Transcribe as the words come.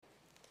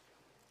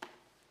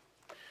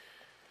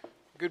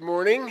Good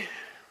morning.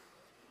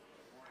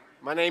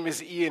 My name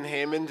is Ian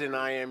Hammond, and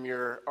I am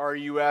your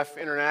RUF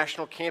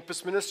International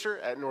Campus Minister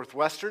at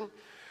Northwestern.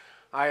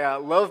 I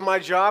love my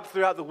job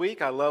throughout the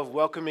week. I love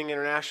welcoming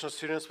international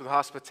students with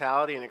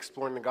hospitality and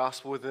exploring the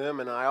gospel with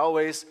them, and I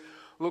always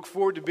look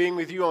forward to being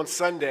with you on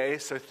Sunday.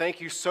 So thank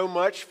you so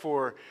much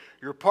for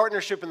your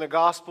partnership in the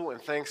gospel,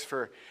 and thanks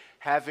for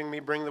having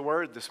me bring the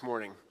word this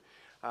morning.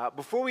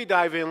 Before we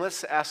dive in,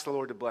 let's ask the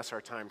Lord to bless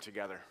our time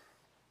together.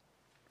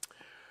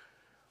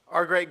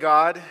 Our great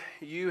God,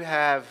 you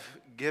have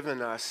given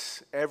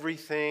us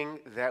everything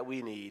that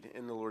we need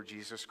in the Lord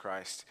Jesus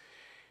Christ.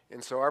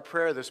 And so our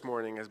prayer this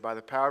morning is by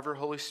the power of your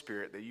Holy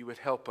Spirit that you would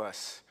help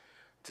us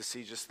to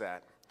see just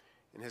that.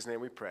 In his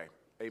name we pray.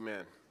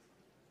 Amen.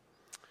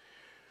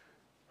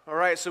 All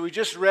right, so we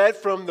just read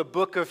from the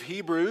book of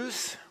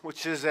Hebrews,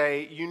 which is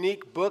a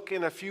unique book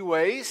in a few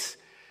ways.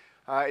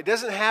 It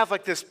doesn't have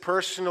like this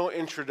personal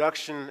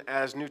introduction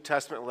as New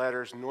Testament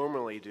letters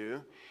normally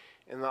do.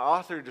 And the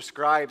author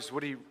describes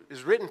what he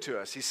has written to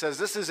us. He says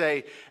this is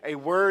a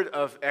word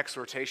of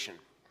exhortation.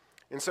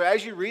 And so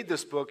as you read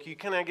this book, you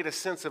kind of get a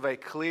sense of a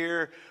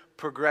clear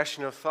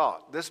progression of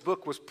thought. This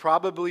book was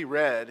probably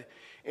read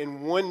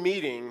in one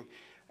meeting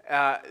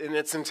in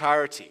its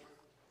entirety.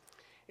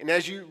 And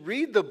as you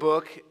read the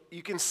book,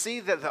 you can see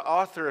that the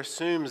author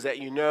assumes that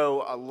you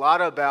know a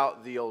lot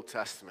about the Old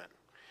Testament.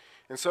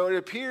 And so it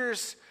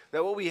appears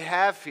that what we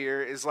have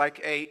here is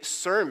like a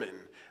sermon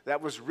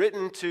that was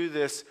written to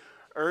this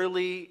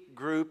early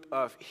group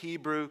of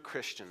Hebrew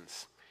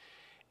Christians.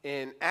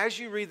 And as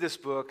you read this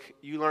book,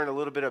 you learn a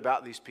little bit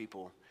about these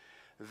people.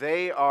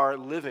 They are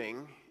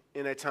living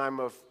in a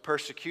time of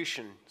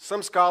persecution.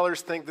 Some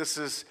scholars think this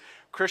is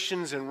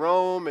Christians in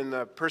Rome, and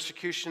the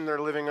persecution they're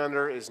living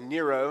under is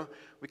Nero.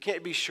 We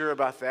can't be sure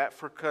about that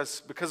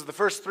because of the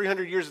first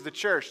 300 years of the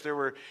church, there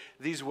were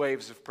these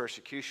waves of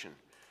persecution.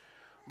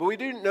 But we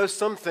do know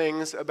some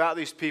things about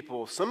these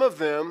people. Some of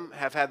them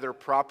have had their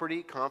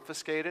property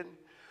confiscated.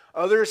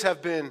 Others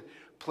have been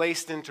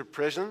placed into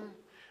prison,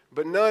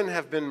 but none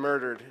have been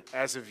murdered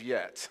as of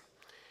yet.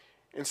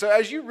 And so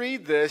as you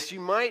read this, you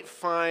might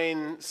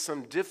find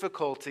some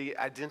difficulty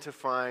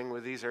identifying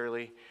with these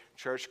early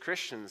church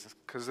Christians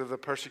because of the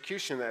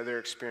persecution that they're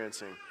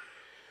experiencing.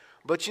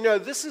 But you know,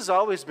 this has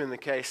always been the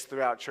case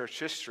throughout church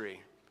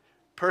history.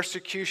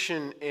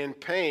 Persecution and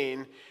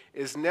pain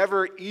is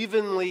never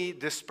evenly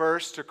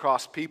dispersed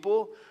across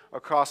people,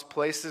 across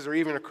places, or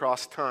even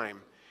across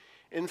time.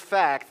 In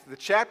fact, the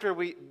chapter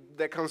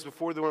that comes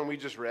before the one we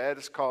just read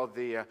is called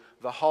the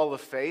Hall of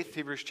Faith,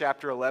 Hebrews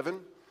chapter 11.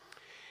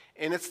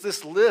 And it's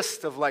this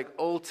list of like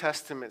Old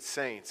Testament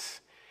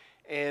saints.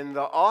 And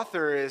the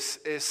author is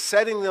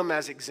setting them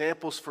as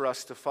examples for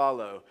us to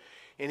follow.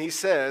 And he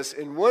says,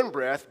 in one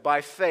breath,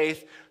 by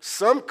faith,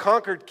 some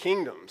conquered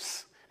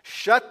kingdoms,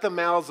 shut the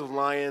mouths of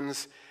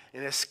lions,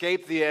 and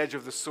escaped the edge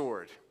of the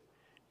sword.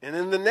 And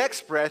in the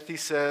next breath, he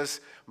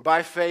says,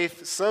 by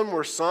faith, some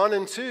were sawn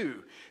in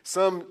two.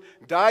 Some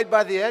died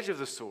by the edge of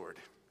the sword.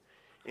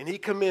 And he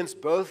commends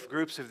both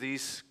groups of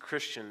these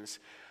Christians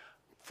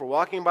for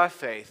walking by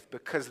faith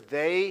because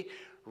they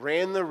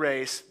ran the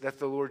race that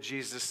the Lord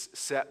Jesus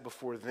set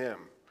before them.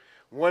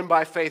 One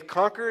by faith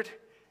conquered,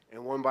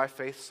 and one by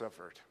faith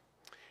suffered.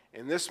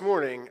 And this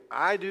morning,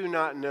 I do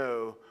not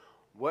know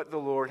what the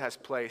Lord has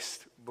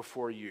placed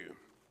before you.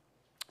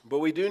 But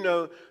we do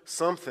know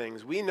some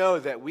things. We know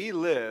that we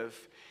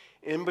live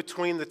in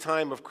between the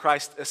time of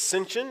Christ's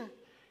ascension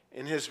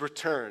and his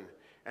return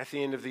at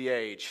the end of the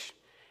age.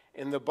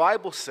 And the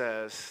Bible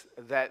says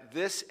that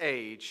this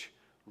age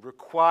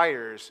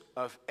requires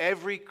of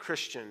every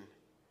Christian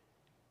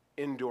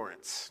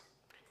endurance.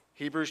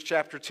 Hebrews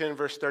chapter 10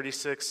 verse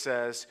 36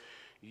 says,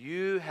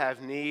 you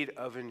have need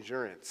of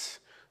endurance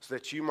so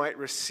that you might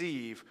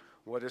receive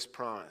what is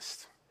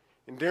promised.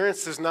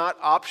 Endurance is not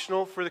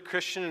optional for the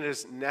Christian, it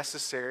is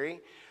necessary.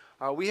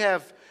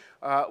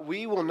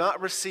 We will not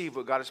receive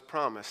what God has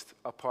promised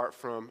apart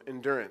from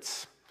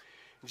endurance.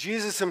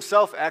 Jesus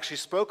himself actually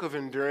spoke of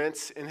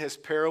endurance in his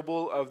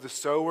parable of the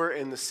sower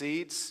and the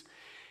seeds.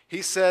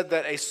 He said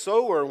that a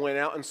sower went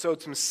out and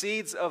sowed some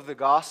seeds of the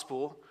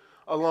gospel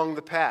along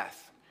the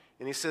path.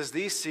 And he says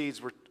these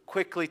seeds were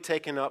quickly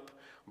taken up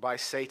by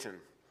Satan.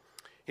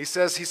 He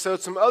says he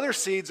sowed some other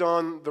seeds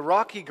on the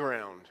rocky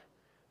ground.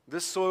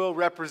 This soil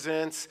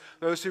represents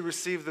those who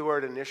receive the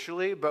word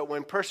initially, but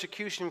when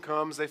persecution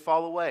comes, they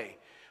fall away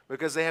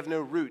because they have no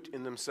root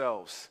in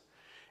themselves.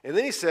 And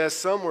then he says,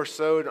 some were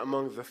sowed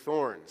among the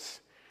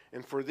thorns.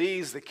 And for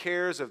these, the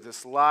cares of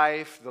this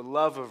life, the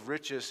love of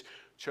riches,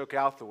 choke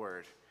out the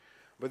word.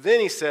 But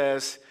then he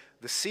says,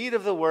 the seed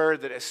of the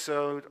word that is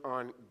sowed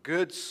on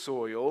good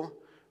soil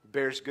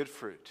bears good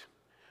fruit.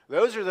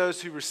 Those are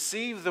those who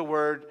receive the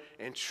word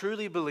and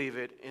truly believe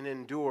it and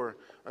endure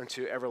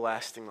unto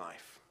everlasting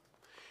life.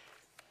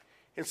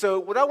 And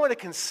so what I want to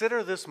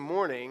consider this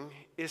morning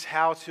is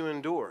how to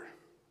endure.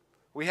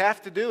 We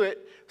have to do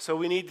it, so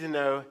we need to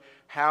know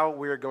how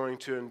we're going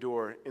to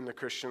endure in the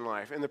Christian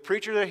life. And the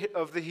preacher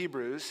of the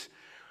Hebrews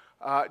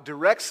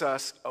directs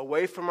us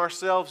away from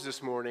ourselves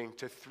this morning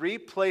to three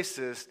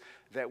places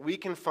that we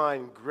can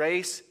find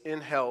grace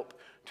and help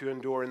to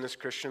endure in this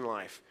Christian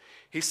life.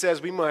 He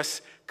says we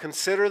must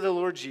consider the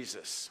Lord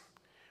Jesus,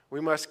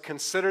 we must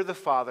consider the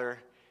Father,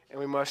 and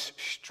we must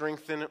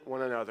strengthen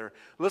one another.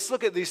 Let's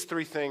look at these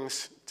three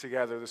things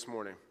together this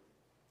morning.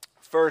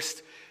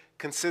 First,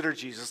 consider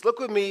Jesus. Look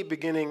with me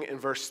beginning in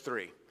verse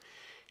 3.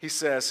 He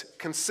says,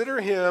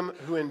 "Consider him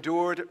who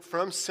endured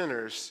from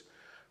sinners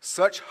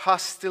such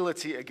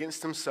hostility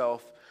against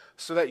himself,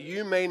 so that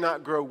you may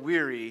not grow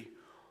weary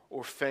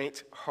or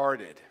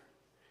faint-hearted."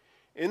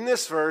 In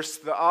this verse,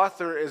 the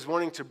author is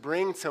wanting to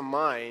bring to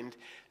mind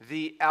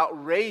the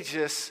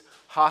outrageous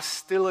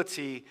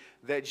hostility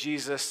that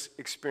Jesus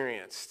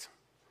experienced.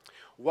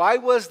 Why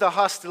was the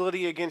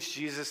hostility against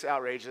Jesus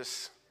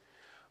outrageous?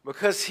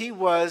 Because he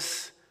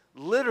was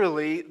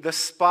literally the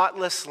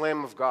spotless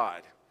Lamb of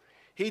God.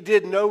 He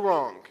did no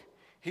wrong.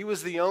 He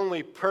was the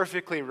only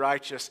perfectly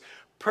righteous,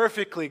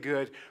 perfectly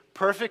good,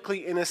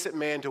 perfectly innocent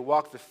man to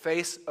walk the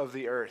face of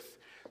the earth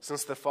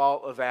since the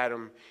fall of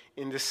Adam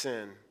into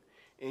sin.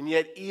 And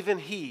yet even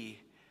he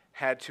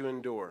had to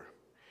endure.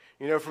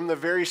 You know, from the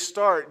very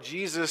start,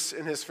 Jesus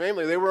and his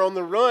family, they were on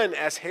the run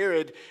as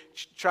Herod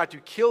tried to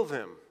kill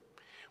them.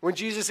 When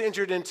Jesus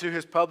entered into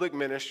his public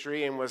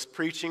ministry and was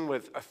preaching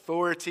with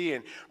authority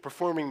and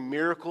performing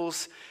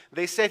miracles,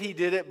 they said he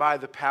did it by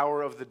the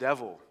power of the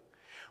devil.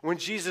 When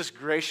Jesus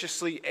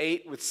graciously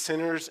ate with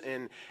sinners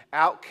and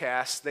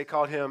outcasts, they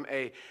called him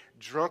a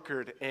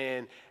drunkard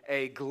and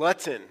a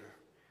glutton.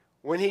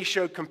 When he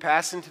showed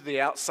compassion to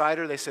the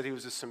outsider, they said he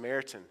was a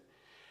Samaritan.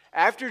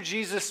 After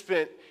Jesus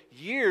spent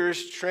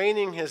years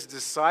training his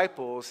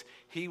disciples,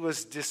 he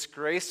was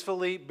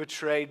disgracefully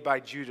betrayed by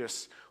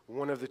Judas,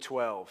 one of the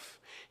 12.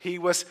 He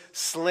was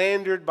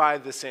slandered by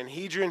the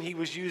Sanhedrin. He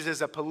was used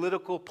as a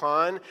political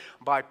pawn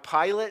by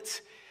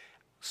Pilate.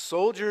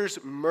 Soldiers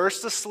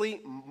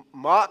mercilessly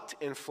mocked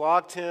and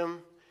flogged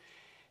him,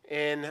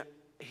 and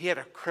he had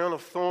a crown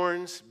of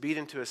thorns beat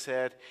into his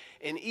head.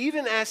 And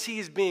even as he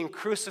is being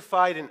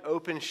crucified in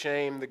open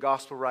shame, the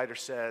gospel writer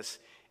says,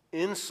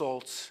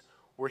 insults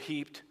were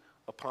heaped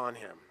upon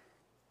him.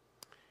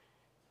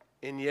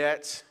 And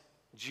yet,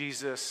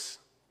 Jesus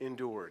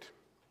endured.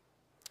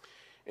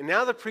 And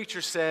now the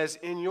preacher says,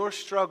 in your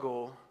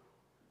struggle,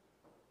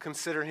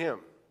 consider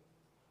him.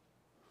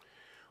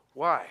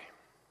 Why?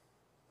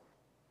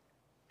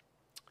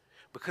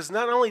 Because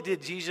not only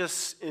did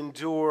Jesus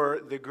endure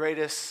the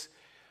greatest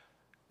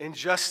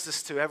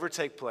injustice to ever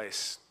take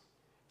place,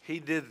 he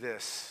did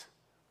this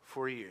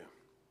for you.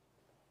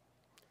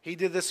 He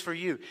did this for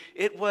you.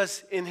 It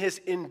was in his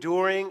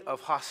enduring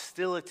of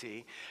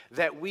hostility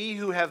that we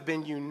who have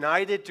been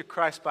united to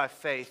Christ by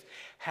faith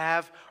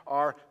have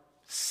our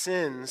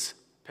sins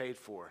paid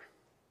for.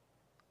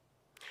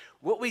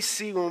 What we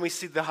see when we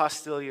see the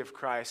hostility of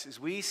Christ is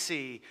we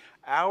see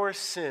our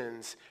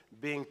sins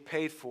being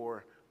paid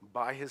for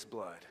by his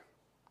blood.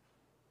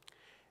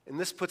 And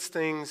this puts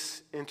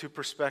things into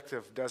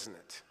perspective, doesn't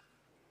it?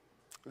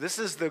 This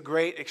is the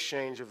great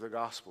exchange of the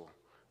gospel.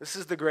 This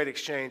is the great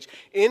exchange.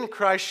 In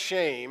Christ's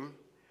shame,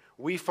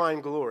 we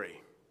find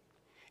glory.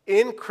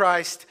 In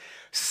Christ's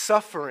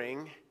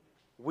suffering,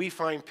 we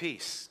find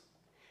peace.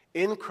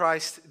 In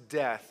Christ's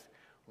death,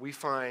 we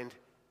find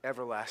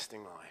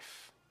everlasting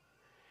life.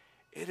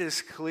 It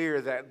is clear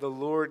that the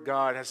Lord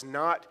God has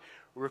not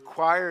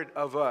required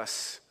of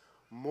us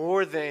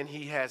more than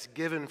he has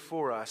given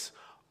for us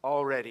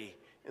already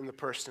in the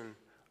person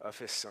of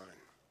his Son.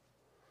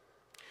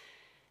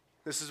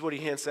 This is what he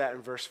hints at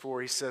in verse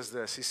 4. He says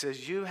this. He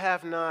says, you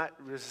have not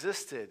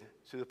resisted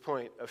to the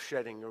point of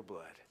shedding your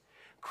blood.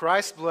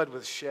 Christ's blood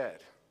was shed.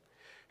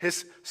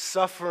 His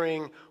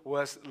suffering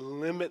was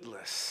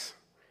limitless.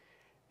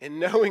 And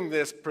knowing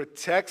this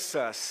protects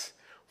us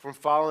from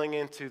falling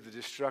into the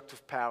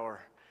destructive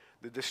power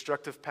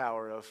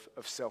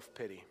of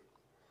self-pity.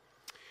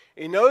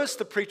 And notice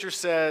the preacher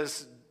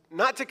says,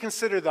 not to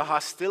consider the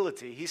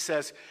hostility. He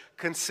says,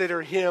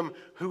 consider him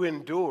who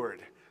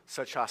endured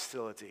such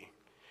hostility.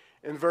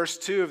 In verse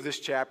 2 of this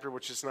chapter,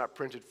 which is not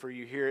printed for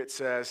you here, it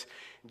says,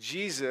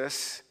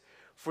 Jesus,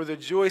 for the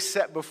joy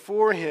set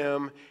before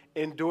him,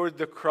 endured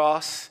the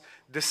cross,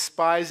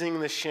 despising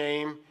the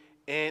shame,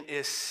 and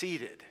is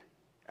seated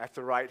at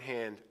the right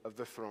hand of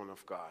the throne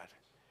of God.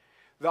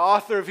 The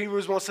author of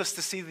Hebrews wants us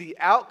to see the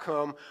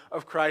outcome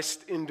of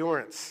Christ's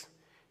endurance.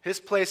 His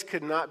place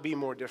could not be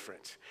more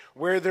different.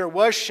 Where there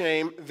was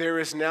shame, there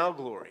is now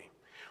glory.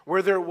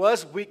 Where there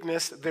was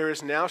weakness, there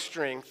is now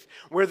strength.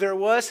 Where there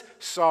was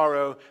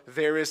sorrow,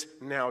 there is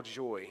now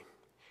joy.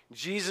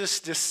 Jesus'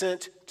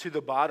 descent to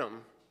the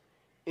bottom,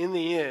 in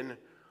the end,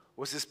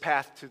 was his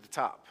path to the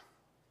top.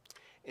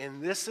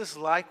 And this is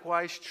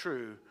likewise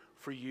true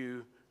for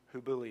you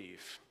who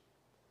believe.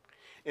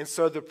 And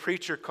so the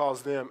preacher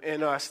calls them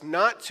and us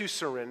not to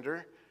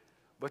surrender,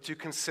 but to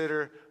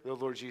consider the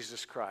Lord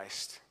Jesus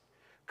Christ.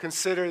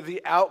 Consider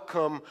the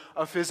outcome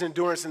of his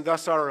endurance and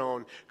thus our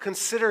own.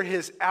 Consider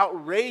his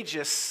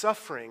outrageous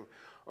suffering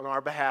on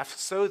our behalf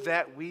so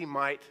that we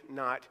might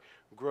not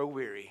grow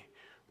weary,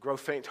 grow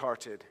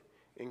faint-hearted,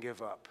 and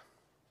give up.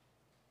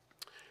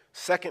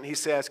 Second, he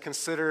says,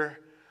 consider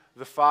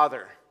the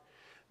Father.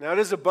 Now, it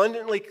is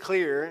abundantly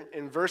clear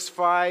in verse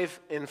 5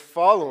 and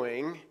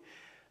following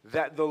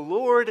that the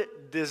Lord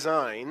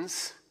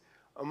designs,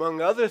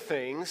 among other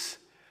things,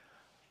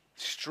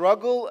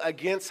 struggle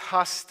against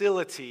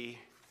hostility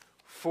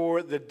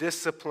for the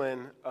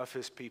discipline of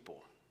his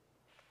people.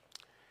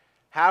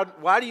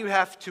 Why do you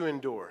have to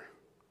endure?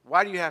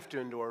 Why do you have to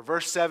endure?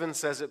 Verse 7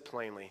 says it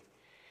plainly.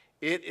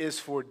 It is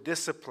for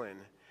discipline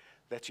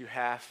that you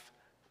have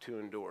to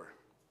endure.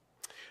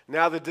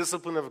 Now, the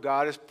discipline of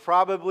God is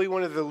probably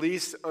one of the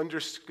least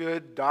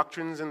understood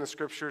doctrines in the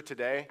Scripture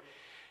today.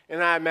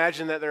 And I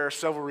imagine that there are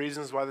several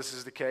reasons why this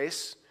is the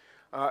case.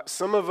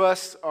 Some of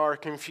us are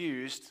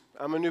confused.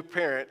 I'm a new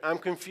parent. I'm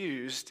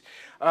confused.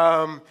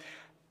 I'm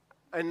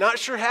not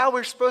sure how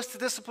we're supposed to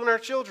discipline our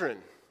children.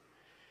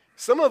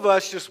 Some of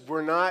us just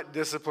were not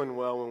disciplined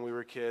well when we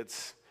were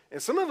kids.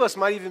 And some of us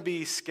might even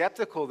be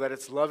skeptical that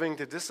it's loving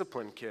to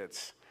discipline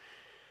kids.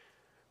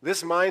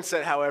 This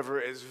mindset, however,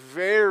 is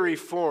very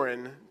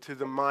foreign to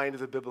the mind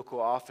of the biblical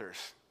authors.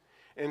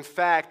 In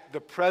fact,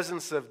 the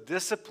presence of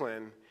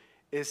discipline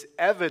is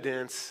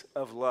evidence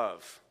of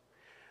love.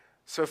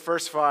 So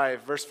verse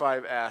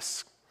 5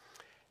 asks,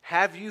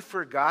 have you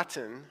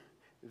forgotten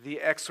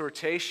the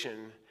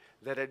exhortation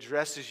that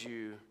addresses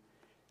you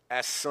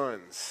as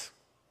sons?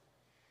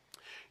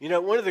 You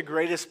know, one of the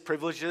greatest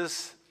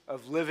privileges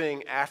of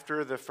living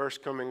after the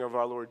first coming of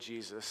our Lord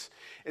Jesus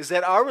is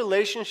that our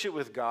relationship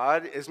with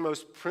God is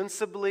most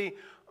principally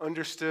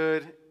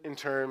understood in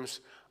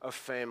terms of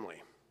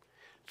family.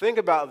 Think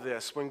about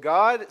this. When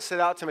God set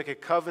out to make a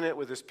covenant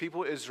with his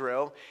people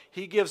Israel,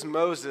 he gives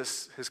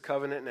Moses his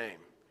covenant name,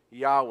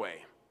 Yahweh,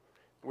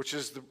 which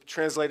is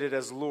translated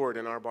as Lord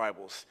in our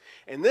Bibles.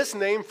 And this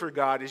name for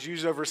God is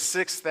used over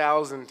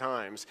 6,000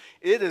 times.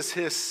 It is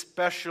his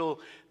special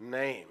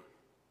name.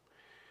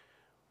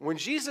 When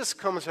Jesus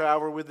comes,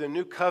 however, with the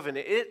new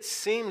covenant, it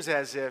seems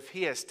as if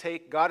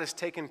God has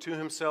taken to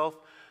himself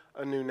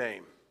a new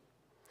name.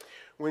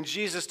 When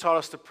Jesus taught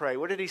us to pray,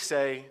 what did he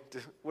say?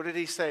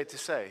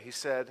 He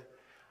said,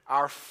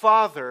 "Our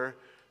Father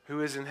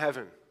who is in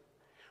heaven."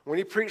 When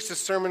he preached the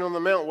Sermon on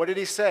the Mount, what did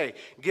he say?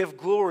 "Give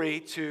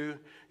glory to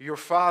your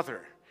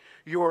Father.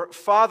 Your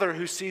Father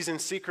who sees in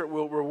secret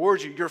will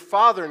reward you. Your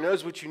Father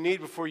knows what you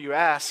need before you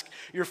ask.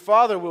 Your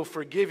Father will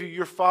forgive you.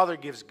 Your Father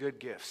gives good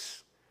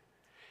gifts."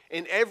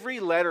 In every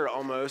letter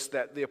almost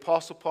that the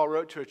Apostle Paul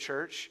wrote to a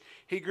church,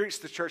 he greets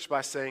the church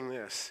by saying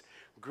this: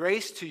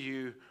 "Grace to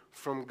you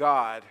from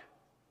God,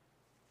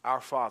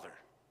 our Father."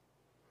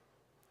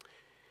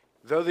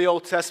 Though the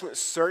Old Testament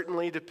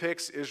certainly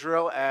depicts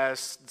Israel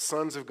as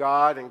sons of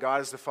God and God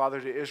as the Father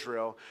to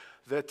Israel,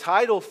 the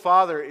title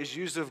Father is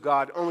used of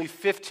God only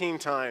 15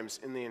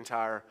 times in the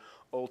entire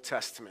Old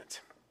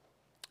Testament.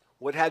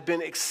 What had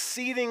been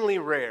exceedingly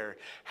rare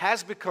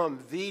has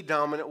become the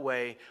dominant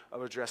way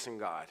of addressing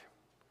God.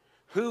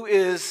 Who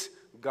is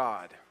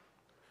God?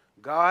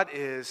 God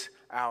is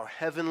our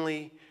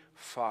heavenly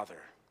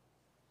Father.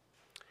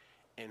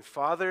 And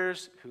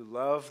fathers who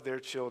love their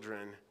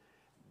children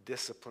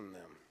discipline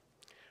them.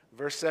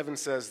 Verse 7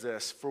 says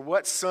this: "For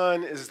what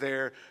son is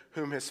there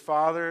whom his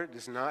father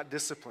does not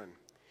discipline?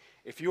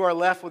 If you are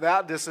left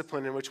without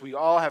discipline, in which we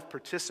all have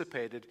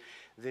participated,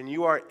 then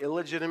you are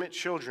illegitimate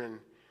children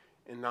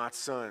and not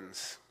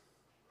sons."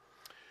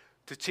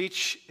 To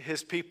teach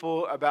his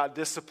people about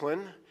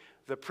discipline,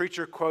 the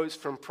preacher quotes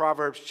from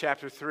Proverbs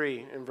chapter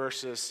 3 in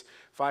verses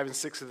 5 and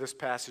 6 of this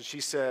passage. He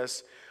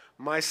says,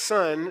 "My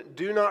son,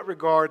 do not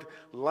regard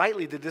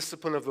lightly the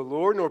discipline of the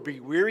Lord, nor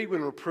be weary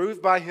when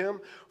reproved by him,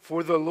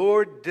 for the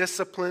Lord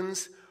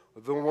disciplines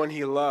the one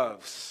he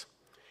loves,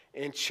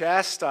 and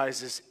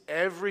chastises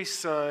every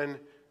son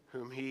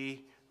whom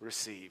he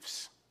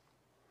receives."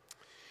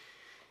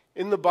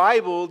 In the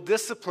Bible,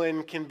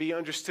 discipline can be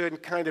understood in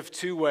kind of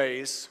two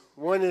ways.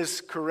 One is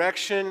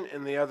correction,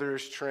 and the other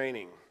is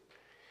training.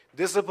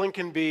 Discipline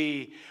can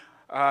be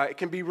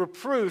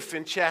reproof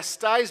and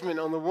chastisement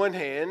on the one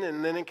hand,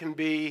 and then it can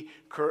be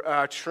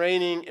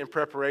training and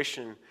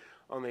preparation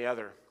on the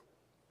other.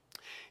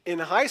 In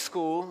high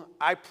school,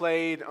 I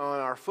played on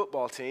our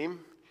football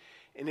team,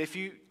 and if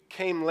you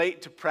came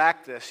late to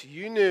practice,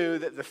 you knew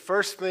that the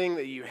first thing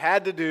that you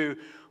had to do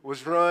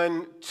was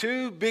run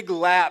 2 big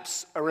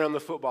laps around the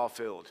football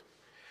field.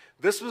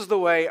 This was the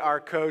way our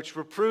coach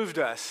reproved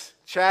us,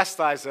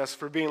 chastised us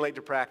for being late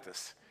to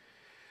practice.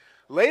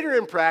 Later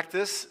in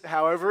practice,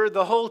 however,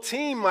 the whole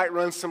team might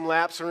run some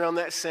laps around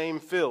that same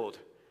field.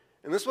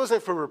 And this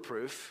wasn't for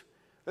reproof.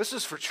 This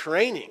was for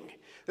training.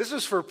 This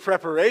was for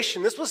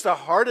preparation. This was to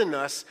harden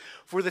us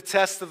for the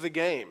test of the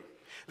game.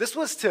 This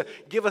was to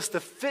give us the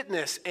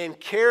fitness and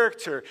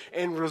character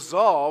and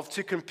resolve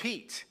to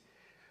compete,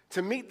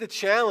 to meet the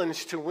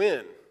challenge to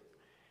win.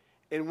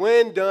 And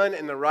when done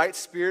in the right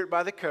spirit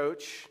by the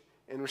coach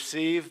and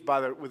received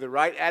with the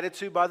right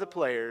attitude by the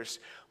players,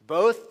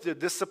 both the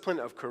discipline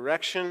of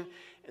correction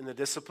and the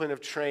discipline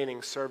of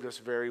training served us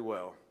very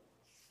well.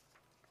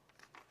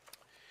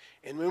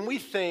 And when we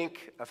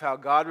think of how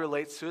God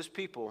relates to his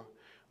people,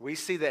 we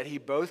see that he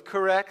both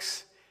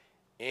corrects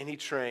and he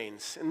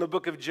trains. In the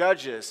book of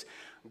Judges,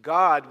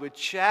 God would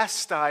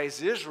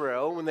chastise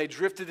Israel when they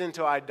drifted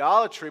into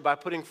idolatry by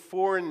putting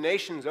foreign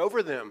nations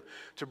over them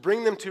to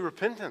bring them to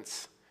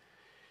repentance.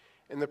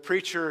 And the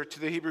preacher to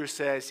the Hebrews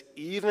says,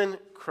 even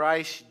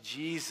Christ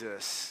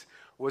Jesus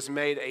was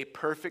made a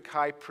perfect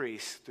high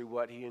priest through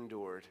what he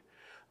endured.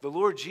 The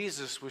Lord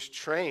Jesus was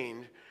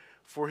trained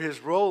for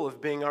his role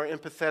of being our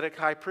empathetic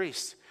high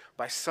priest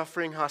by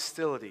suffering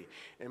hostility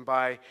and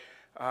by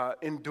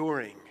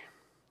enduring.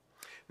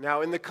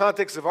 Now, in the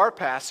context of our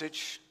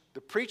passage,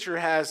 the preacher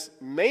has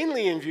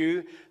mainly in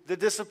view the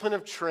discipline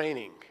of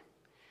training.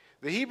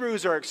 The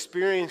Hebrews are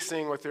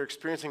experiencing what they're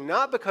experiencing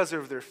not because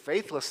of their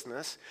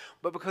faithlessness,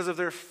 but because of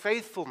their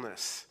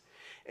faithfulness.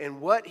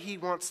 And what he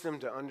wants them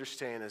to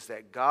understand is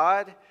that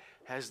God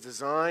has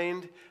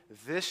designed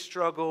this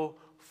struggle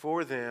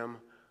for them,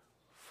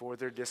 for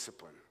their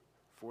discipline,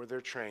 for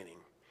their training.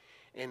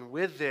 And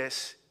with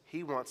this,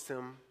 he wants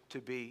them to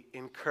be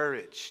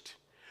encouraged,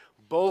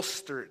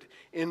 bolstered,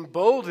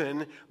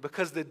 emboldened,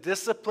 because the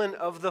discipline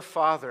of the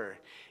Father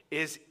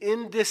is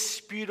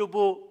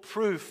indisputable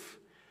proof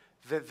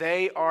that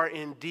they are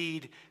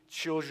indeed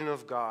children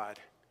of God,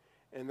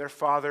 and their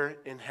Father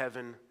in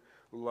heaven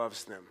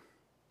loves them.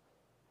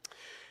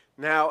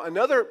 Now,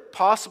 another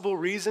possible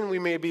reason we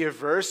may be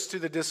averse to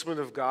the discipline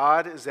of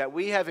God is that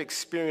we have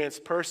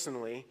experienced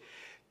personally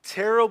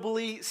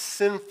terribly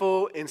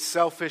sinful and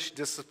selfish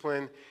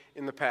discipline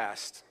in the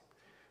past.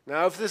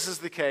 Now, if this is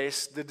the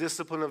case, the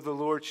discipline of the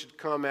Lord should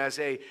come as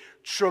a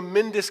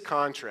tremendous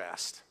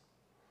contrast.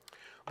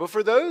 But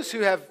for those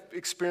who have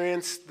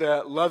experienced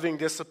the loving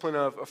discipline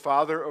of a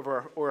father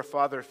or a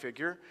father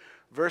figure,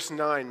 verse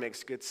 9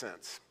 makes good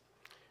sense.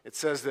 It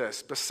says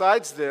this,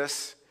 besides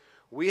this,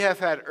 we have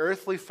had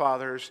earthly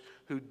fathers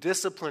who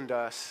disciplined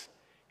us,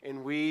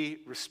 and we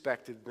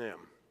respected them.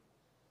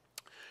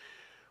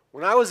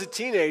 When I was a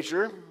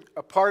teenager,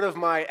 a part of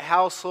my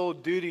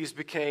household duties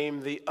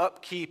became the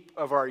upkeep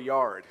of our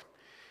yard.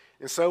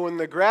 And so when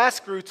the grass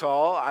grew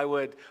tall, I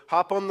would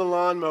hop on the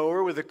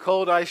lawnmower with a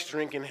cold ice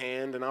drink in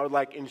hand, and I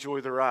would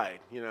enjoy the ride.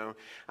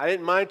 I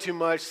didn't mind too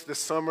much the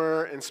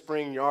summer and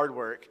spring yard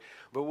work,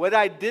 but what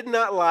I did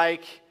not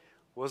like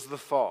was the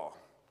fall.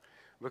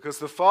 Because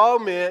the fall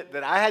meant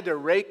that I had to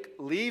rake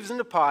leaves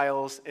into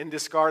piles and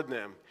discard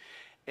them.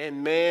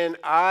 And man,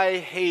 I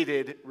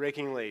hated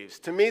raking leaves.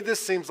 To me, this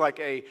seems like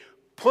a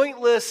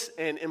pointless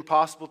and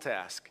impossible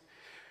task.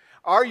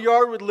 Our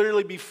yard would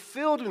literally be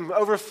filled and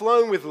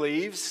overflowing with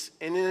leaves,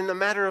 and in a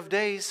matter of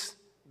days,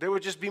 there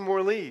would just be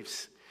more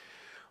leaves.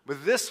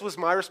 But this was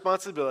my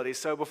responsibility,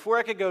 so before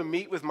I could go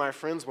meet with my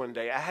friends one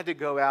day, I had to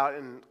go out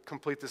and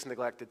complete this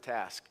neglected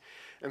task.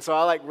 And so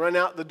I run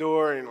out the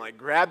door and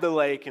grab the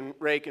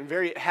rake and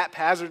very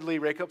haphazardly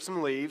rake up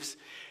some leaves.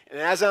 And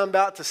as I'm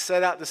about to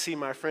set out to see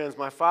my friends,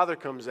 my father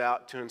comes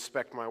out to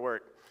inspect my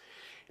work.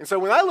 And so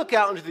when I look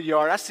out into the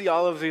yard, I see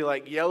all of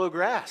the yellow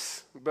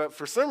grass. But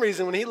for some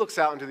reason, when he looks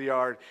out into the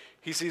yard,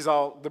 he sees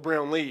all the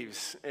brown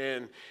leaves.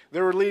 And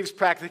there were leaves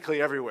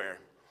practically everywhere.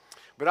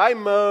 But I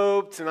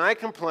moped and I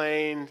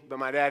complained, but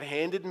my dad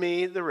handed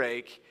me the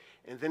rake,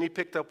 and then he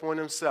picked up one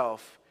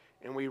himself,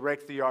 and we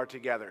raked the yard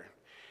together.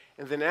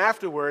 And then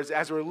afterwards,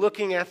 as we're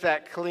looking at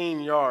that clean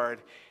yard,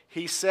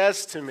 he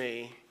says to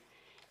me,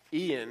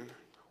 Ian,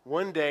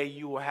 one day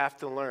you will have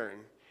to learn,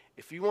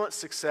 if you want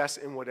success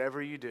in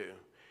whatever you do,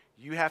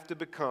 you have to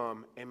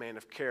become a man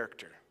of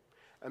character,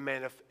 a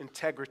man of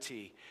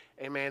integrity,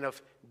 a man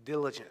of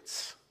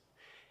diligence.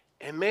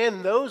 And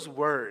man, those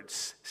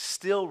words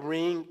still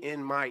ring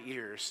in my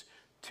ears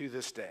to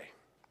this day.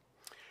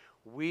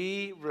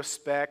 We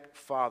respect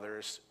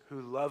fathers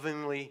who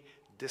lovingly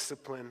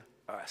discipline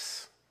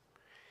us.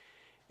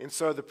 And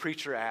so the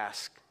preacher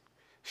asked,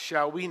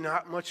 shall we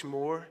not much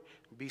more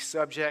be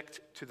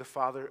subject to the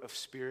Father of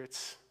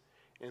spirits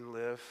and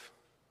live?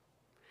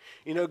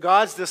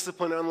 God's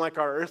discipline, unlike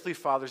our earthly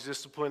father's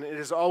discipline, it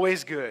is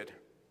always good,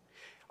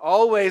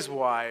 always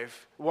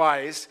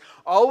wise,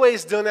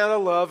 always done out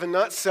of love and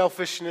not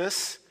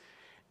selfishness,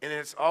 and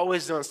it's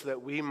always done so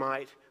that we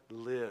might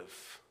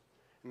live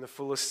in the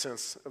fullest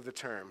sense of the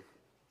term.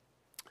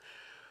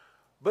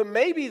 But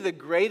maybe the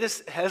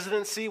greatest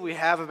hesitancy we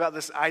have about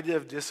this idea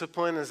of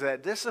discipline is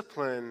that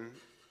discipline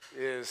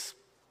is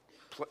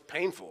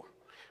painful.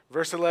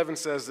 Verse 11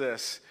 says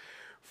this,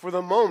 for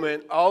the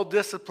moment, all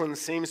discipline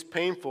seems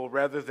painful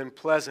rather than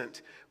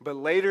pleasant, but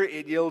later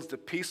it yields the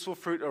peaceful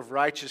fruit of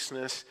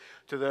righteousness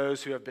to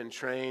those who have been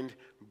trained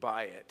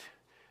by it.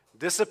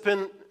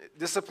 Discipline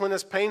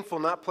is painful,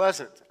 not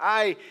pleasant.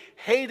 I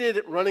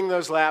hated running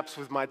those laps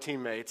with my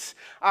teammates.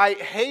 I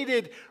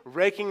hated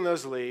raking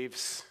those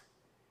leaves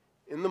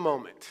in the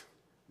moment,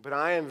 but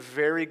I am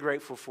very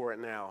grateful for it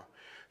now.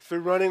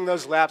 Through running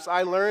those laps,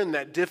 I learned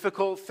that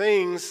difficult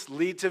things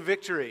lead to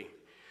victory.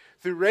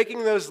 Through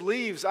raking those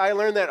leaves, I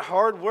learned that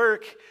hard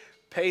work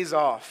pays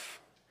off.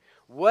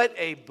 What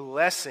a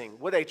blessing,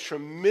 what a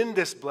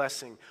tremendous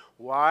blessing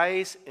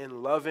wise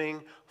and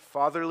loving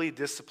fatherly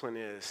discipline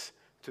is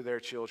to their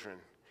children.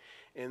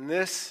 And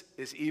this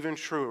is even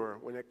truer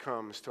when it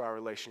comes to our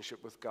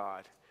relationship with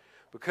God.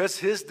 Because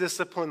his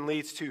discipline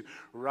leads to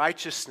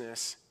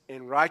righteousness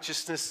and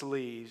righteousness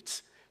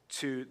leads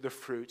to the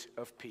fruit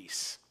of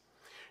peace.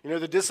 You know,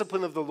 the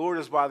discipline of the Lord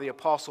is why the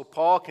Apostle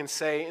Paul can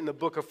say in the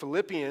book of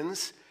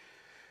Philippians,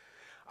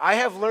 I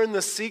have learned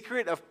the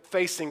secret of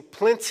facing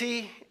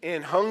plenty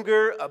and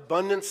hunger,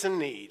 abundance and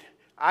need.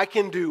 I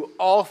can do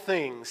all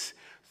things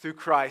through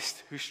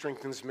Christ who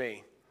strengthens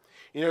me.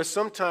 You know,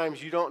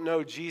 sometimes you don't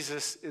know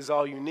Jesus is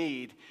all you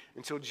need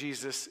until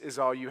Jesus is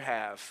all you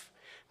have.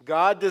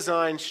 God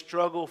designed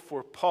struggle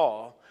for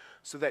Paul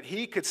so that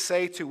he could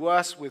say to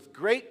us with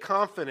great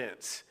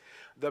confidence,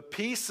 the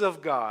peace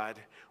of God,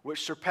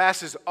 which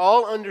surpasses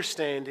all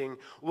understanding,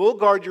 will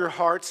guard your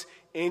hearts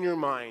and your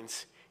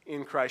minds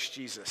in Christ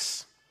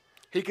Jesus.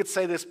 He could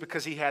say this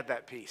because he had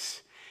that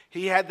peace.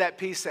 He had that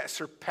peace that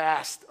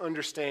surpassed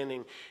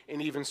understanding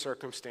in even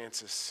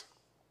circumstances.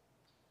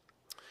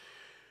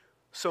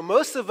 So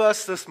most of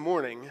us this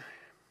morning,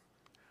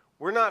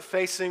 we're not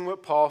facing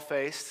what Paul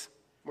faced.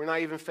 We're not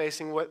even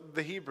facing what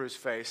the Hebrews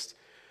faced.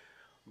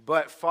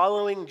 But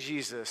following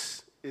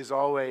Jesus is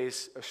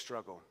always a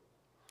struggle.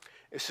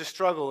 It's a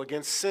struggle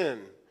against sin.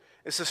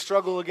 It's a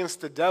struggle against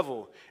the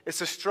devil.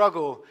 It's a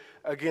struggle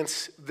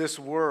against this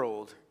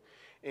world.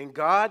 And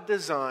God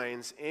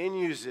designs and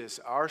uses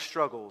our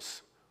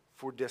struggles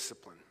for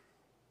discipline.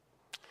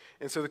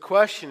 And so the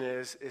question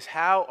is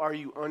how are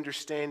you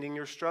understanding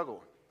your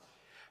struggle?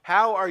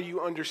 How are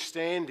you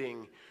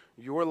understanding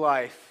your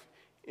life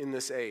in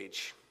this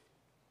age?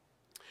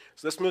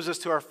 So this moves us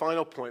to our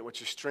final point,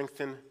 which is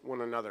strengthen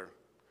one another.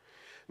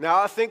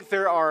 Now, I think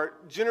there are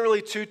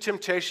generally two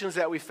temptations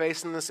that we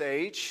face in this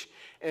age,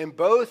 and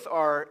both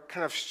are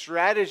kind of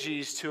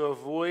strategies to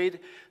avoid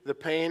the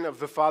pain of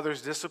the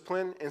Father's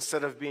discipline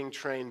instead of being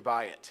trained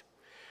by it.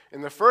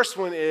 And the first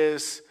one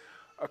is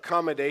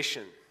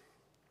accommodation.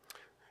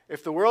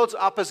 If the world's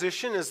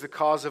opposition is the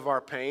cause of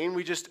our pain,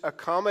 we just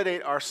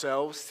accommodate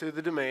ourselves to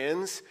the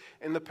demands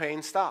and the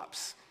pain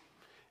stops.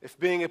 If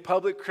being a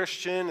public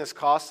Christian is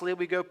costly,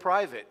 we go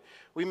private.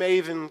 We may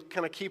even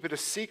kind of keep it a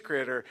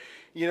secret, or,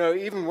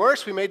 even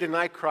worse, we may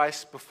deny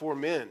Christ before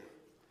men.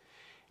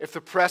 If the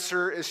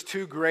pressure is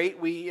too great,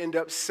 we end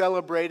up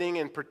celebrating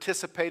and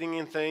participating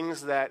in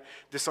things that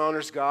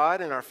dishonors God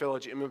and our fellow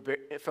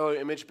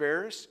image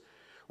bearers.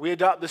 We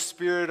adopt the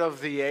spirit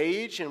of the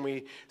age and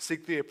we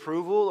seek the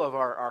approval of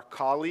our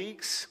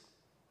colleagues.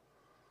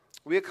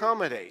 We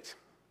accommodate.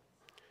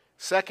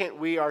 Second,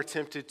 we are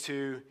tempted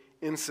to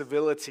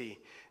incivility.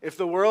 If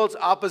the world's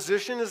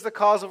opposition is the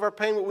cause of our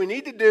pain, what we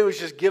need to do is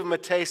just give them a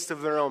taste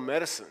of their own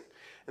medicine,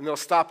 and they'll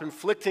stop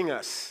inflicting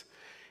us.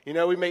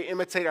 We may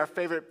imitate our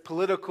favorite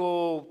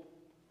political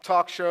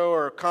talk show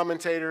or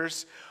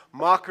commentators.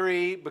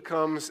 Mockery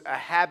becomes a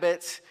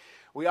habit.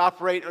 We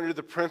operate under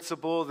the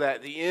principle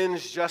that the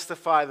ends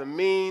justify the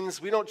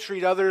means. We don't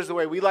treat others the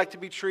way we like to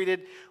be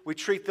treated. We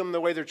treat them the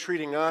way they're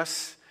treating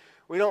us.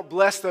 We don't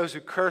bless those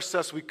who curse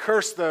us. We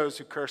curse those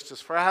who cursed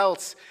us. For how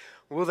else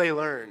will they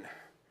learn?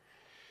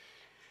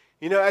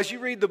 As you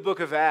read the book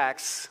of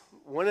Acts,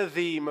 one of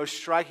the most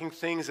striking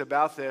things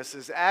about this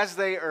is as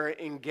they are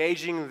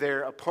engaging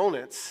their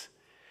opponents,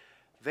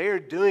 they are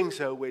doing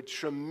so with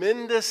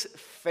tremendous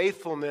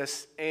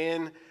faithfulness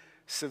and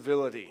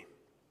civility.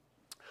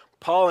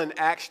 Paul in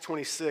Acts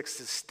 26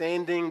 is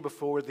standing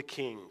before the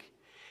king.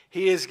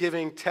 He is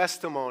giving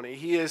testimony.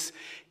 He is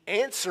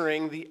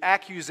answering the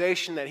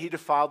accusation that he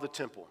defiled the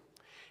temple.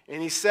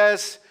 And he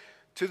says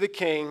to the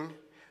king,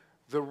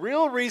 the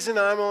real reason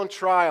I'm on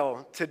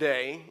trial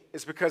today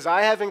is because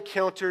I have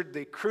encountered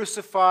the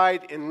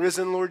crucified and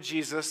risen Lord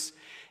Jesus,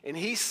 and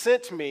he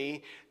sent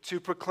me to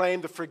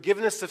proclaim the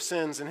forgiveness of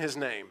sins in his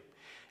name.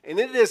 And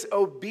it is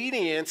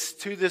obedience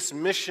to this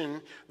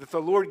mission that the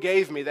Lord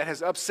gave me that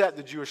has upset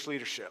the Jewish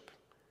leadership.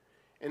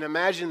 And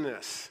imagine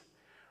this.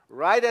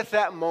 Right at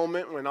that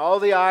moment when all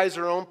the eyes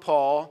are on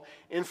Paul,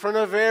 in front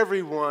of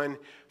everyone,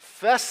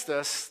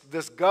 Festus,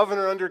 this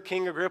governor under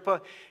King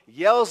Agrippa,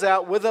 yells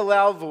out with a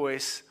loud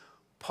voice,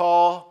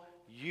 Paul,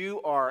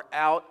 you are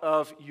out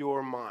of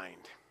your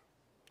mind.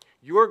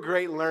 Your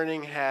great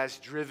learning has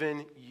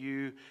driven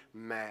you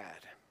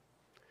mad.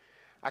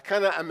 I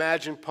kind of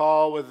imagine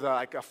Paul with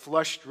like a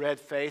flushed red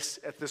face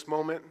at this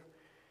moment.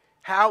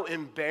 How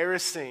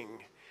embarrassing,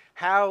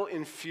 how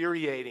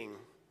infuriating.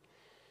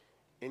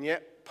 And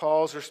yet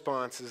Paul's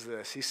response is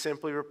this. He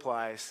simply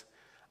replies,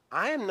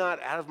 I am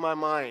not out of my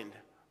mind,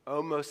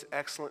 O most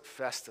excellent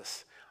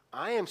Festus.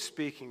 I am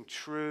speaking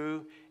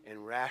true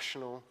and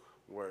rational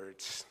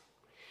words.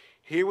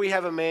 Here we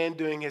have a man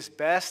doing his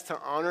best to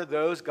honor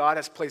those God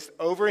has placed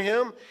over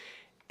him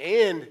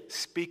and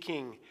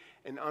speaking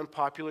an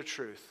unpopular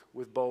truth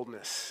with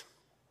boldness.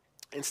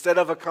 Instead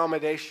of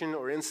accommodation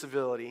or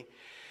incivility,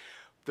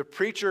 the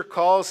preacher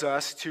calls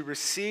us to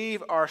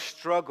receive our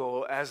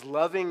struggle as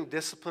loving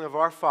discipline of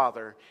our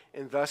Father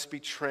and thus be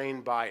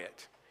trained by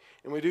it.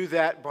 And we do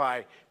that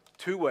by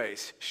two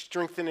ways,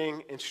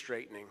 strengthening and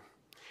straightening.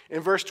 In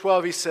verse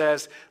 12 he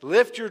says,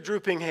 lift your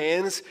drooping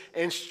hands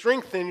and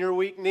strengthen your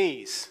weak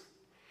knees.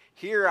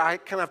 Here I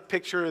kind of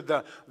picture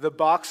the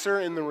boxer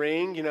in the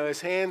ring. You know,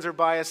 his hands are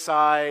by his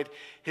side.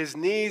 His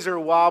knees are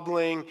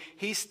wobbling.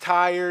 He's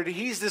tired.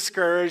 He's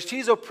discouraged.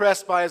 He's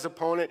oppressed by his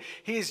opponent.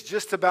 He's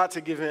just about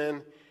to give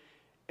in.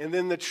 And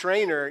then the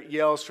trainer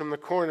yells from the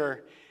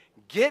corner,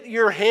 "Get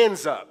your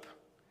hands up.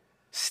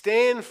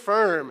 Stand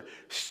firm.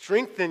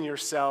 Strengthen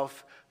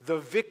yourself. The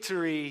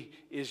victory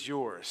is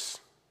yours."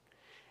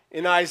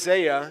 In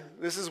Isaiah,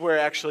 this is where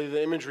actually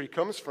the imagery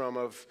comes from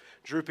of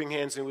drooping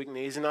hands and weak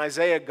knees. In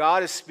Isaiah,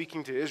 God is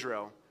speaking to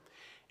Israel,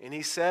 and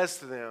he says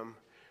to them,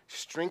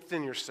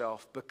 "Strengthen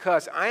yourself,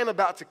 because I am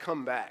about to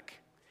come back,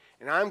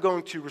 and I'm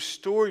going to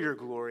restore your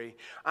glory.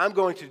 I'm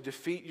going to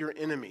defeat your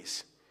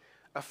enemies."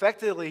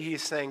 Effectively,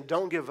 he's saying,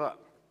 don't give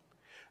up.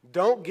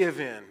 Don't give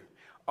in.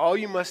 All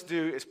you must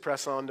do is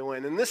press on to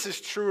win. And this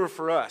is truer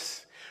for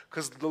us,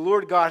 because the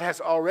Lord God has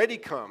already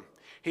come.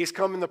 He's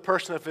come in the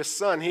person of his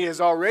Son. He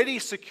has already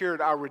secured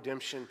our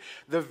redemption.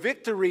 The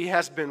victory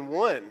has been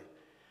won.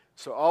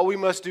 So all we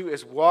must do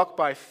is walk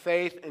by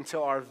faith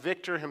until our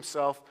victor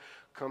himself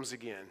comes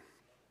again.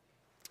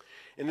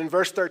 And in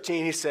verse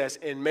 13 he says,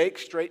 "And make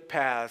straight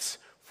paths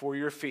for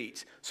your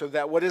feet, so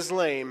that what is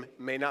lame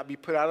may not be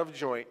put out of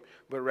joint,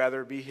 but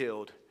rather be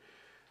healed."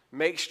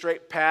 Make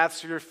straight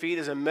paths for your feet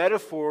is a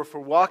metaphor for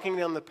walking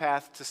down the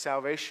path to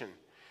salvation.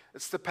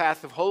 It's the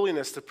path of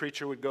holiness, the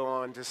preacher would go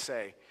on to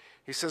say.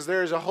 He says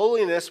there is a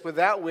holiness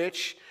without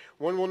which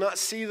one will not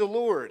see the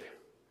Lord.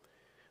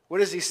 What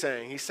is he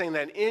saying? He's saying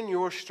that in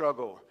your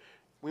struggle,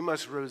 we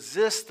must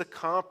resist the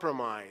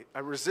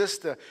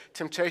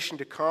temptation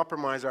to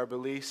compromise our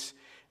beliefs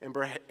and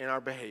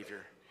our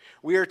behavior.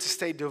 We are to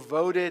stay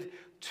devoted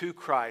to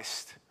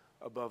Christ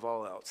above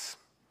all else.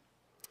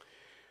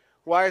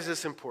 Why is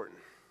this important?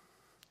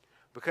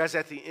 Because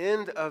at the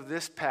end of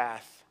this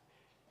path,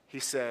 he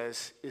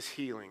says, is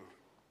healing.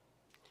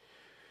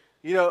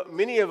 You know,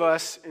 many of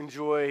us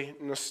enjoy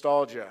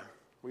nostalgia.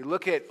 We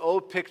look at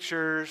old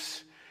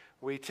pictures,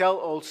 we tell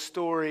old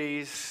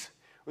stories.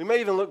 We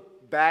may even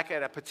look back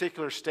at a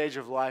particular stage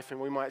of life and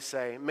we might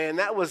say, man,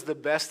 that was the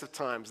best of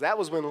times. That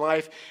was when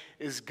life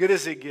is good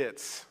as it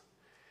gets.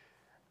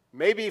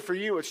 Maybe for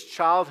you it's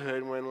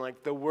childhood, when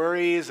like the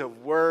worries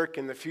of work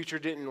and the future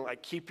didn't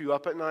like keep you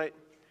up at night.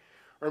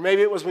 Or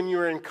maybe it was when you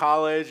were in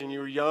college and you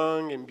were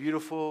young and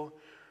beautiful.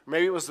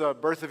 Maybe it was the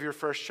birth of your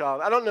first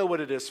child. I don't know what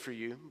it is for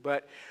you,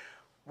 but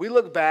we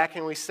look back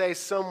and we say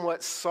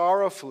somewhat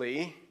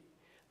sorrowfully,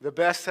 the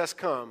best has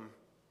come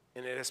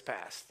and it has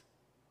passed.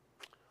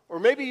 Or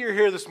maybe you're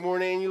here this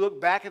morning and you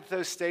look back at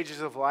those stages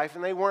of life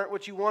and they weren't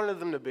what you wanted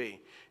them to be,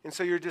 and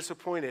so you're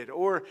disappointed.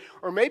 Or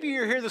maybe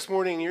you're here this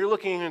morning and you're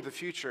looking into the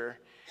future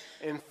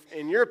and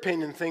in your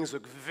opinion things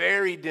look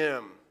very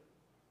dim.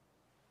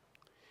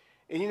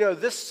 And you know,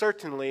 this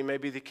certainly may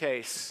be the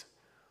case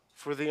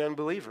for the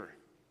unbeliever,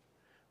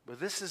 but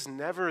this is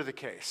never the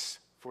case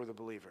for the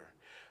believer.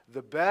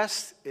 The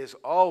best is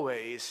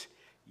always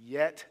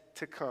yet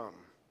to come.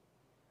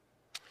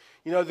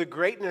 You know, the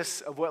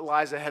greatness of what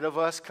lies ahead of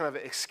us kind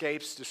of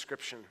escapes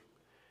description,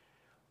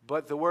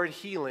 but the word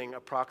healing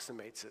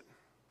approximates it.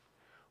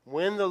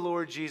 When the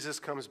Lord Jesus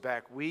comes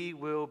back, we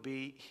will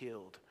be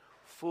healed,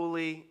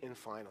 fully and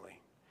finally.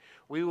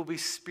 We will be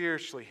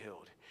spiritually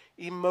healed,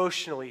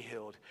 emotionally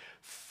healed,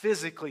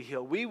 physically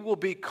healed. We will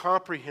be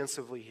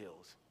comprehensively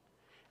healed.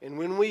 And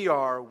when we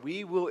are,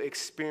 we will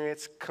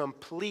experience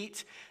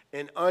complete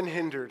and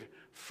unhindered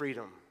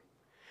freedom.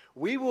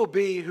 We will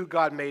be who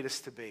God made us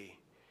to be.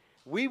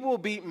 We will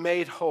be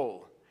made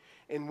whole.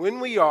 And when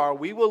we are,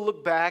 we will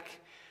look back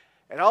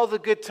at all the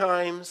good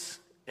times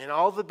and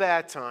all the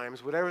bad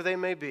times, whatever they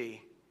may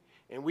be,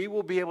 and we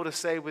will be able to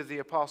say with the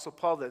Apostle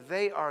Paul that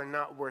they are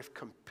not worth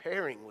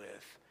comparing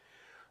with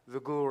the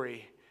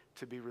glory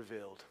to be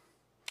revealed.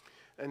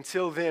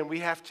 Until then, we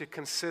have to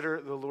consider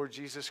the Lord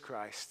Jesus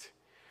Christ.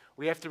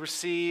 We have to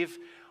receive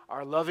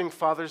our loving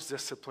Father's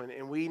discipline,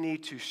 and we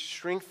need to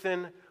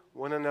strengthen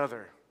one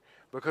another,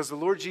 because the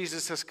Lord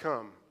Jesus has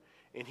come,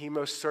 and he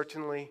most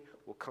certainly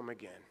will come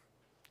again.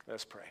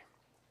 Let's pray.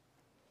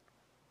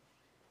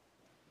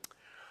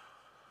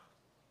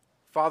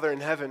 Father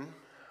in heaven,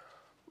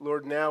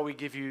 Lord, now we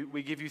give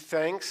you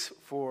thanks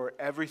for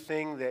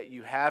everything that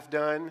you have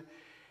done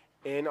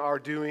and are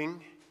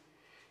doing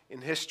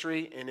in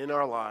history and in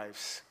our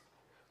lives.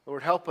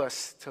 Lord, help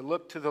us to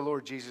look to the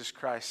Lord Jesus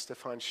Christ to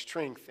find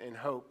strength and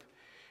hope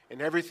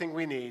and everything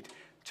we need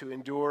to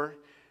endure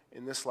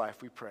in this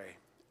life, we pray.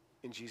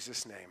 In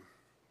Jesus' name,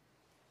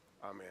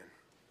 amen.